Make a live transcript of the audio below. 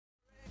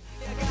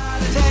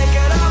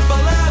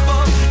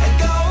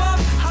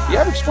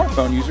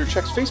smartphone user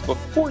checks Facebook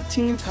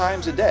 14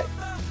 times a day.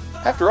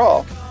 After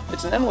all,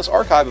 it's an endless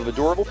archive of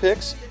adorable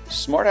pics,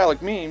 smart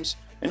aleck memes,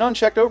 and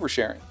unchecked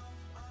oversharing.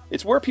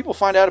 It's where people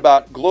find out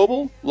about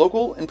global,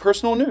 local, and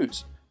personal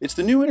news. It's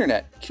the new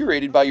internet,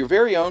 curated by your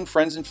very own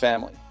friends and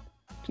family.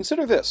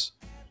 Consider this.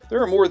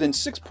 There are more than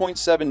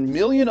 6.7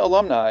 million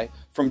alumni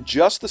from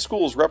just the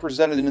schools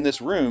represented in this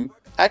room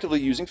actively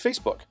using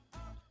Facebook.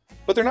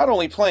 But they're not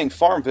only playing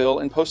Farmville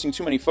and posting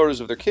too many photos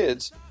of their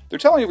kids, they're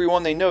telling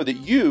everyone they know that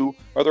you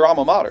are their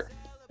alma mater,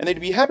 and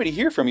they'd be happy to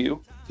hear from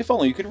you if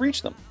only you could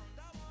reach them.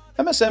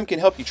 MSM can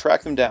help you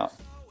track them down.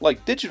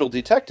 Like digital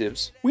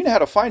detectives, we know how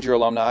to find your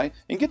alumni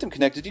and get them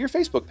connected to your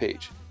Facebook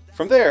page.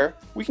 From there,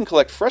 we can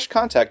collect fresh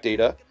contact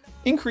data,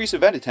 increase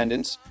event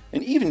attendance,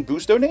 and even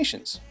boost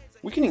donations.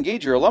 We can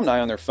engage your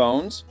alumni on their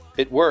phones,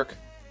 at work,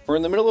 or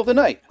in the middle of the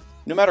night,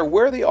 no matter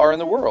where they are in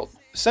the world.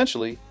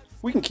 Essentially,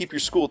 we can keep your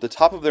school at the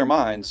top of their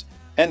minds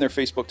and their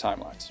Facebook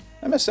timelines.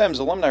 MSM's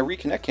Alumni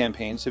Reconnect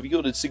campaigns have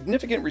yielded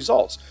significant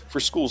results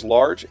for schools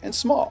large and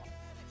small.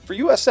 For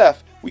USF,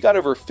 we got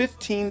over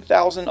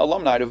 15,000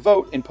 alumni to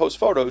vote and post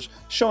photos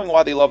showing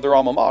why they love their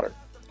alma mater.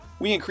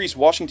 We increased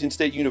Washington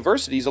State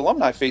University's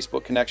alumni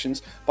Facebook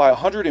connections by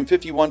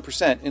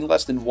 151% in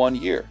less than 1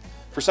 year.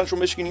 For Central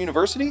Michigan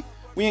University,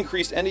 we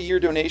increased end-of-year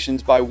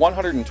donations by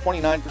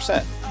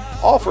 129%,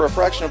 all for a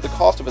fraction of the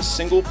cost of a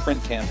single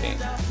print campaign.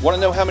 Want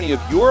to know how many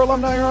of your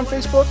alumni are on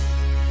Facebook?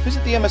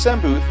 Visit the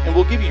MSM booth and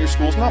we'll give you your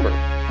school's number.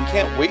 We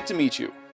can't wait to meet you.